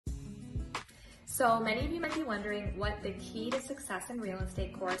So many of you might be wondering what the Key to Success in Real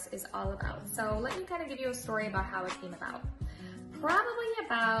Estate course is all about. So let me kind of give you a story about how it came about. Probably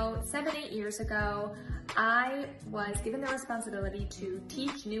about 7-8 years ago, I was given the responsibility to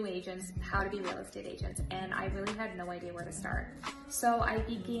teach new agents how to be real estate agents, and I really had no idea where to start. So I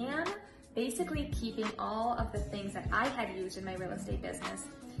began basically keeping all of the things that I had used in my real estate business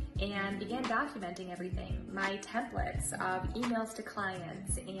and began documenting everything. My templates of emails to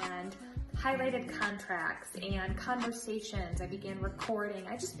clients and highlighted contracts and conversations. I began recording.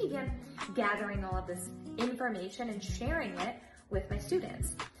 I just began gathering all of this information and sharing it with my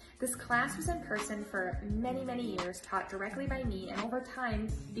students. This class was in person for many, many years, taught directly by me, and over time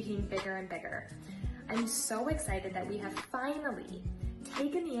became bigger and bigger. I'm so excited that we have finally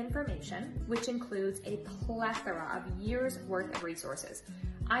taken the information, which includes a plethora of years worth of resources.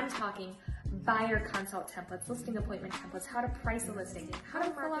 I'm talking buyer consult templates, listing appointment templates, how to price a listing, how to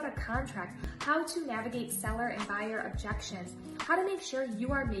fill out a contract, how to navigate seller and buyer objections, how to make sure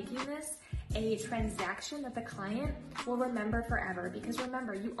you are making this a transaction that the client will remember forever. Because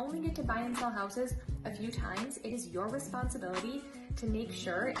remember, you only get to buy and sell houses a few times. It is your responsibility to make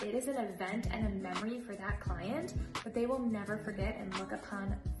sure it is an event and a memory for that client that they will never forget and look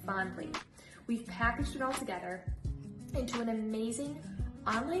upon fondly. We've packaged it all together into an amazing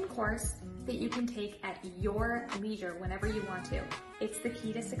online course that you can take at your leisure whenever you want to. It's the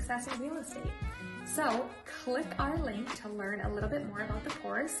Key to Success in Real Estate. So click our link to learn a little bit more about the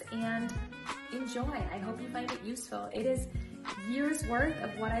course and enjoy. I hope you find it useful. It is years worth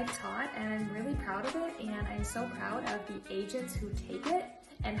of what I've taught, and I'm really proud of it, and I'm so proud of the agents who take it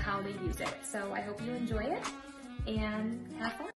and how they use it. So I hope you enjoy it and have fun.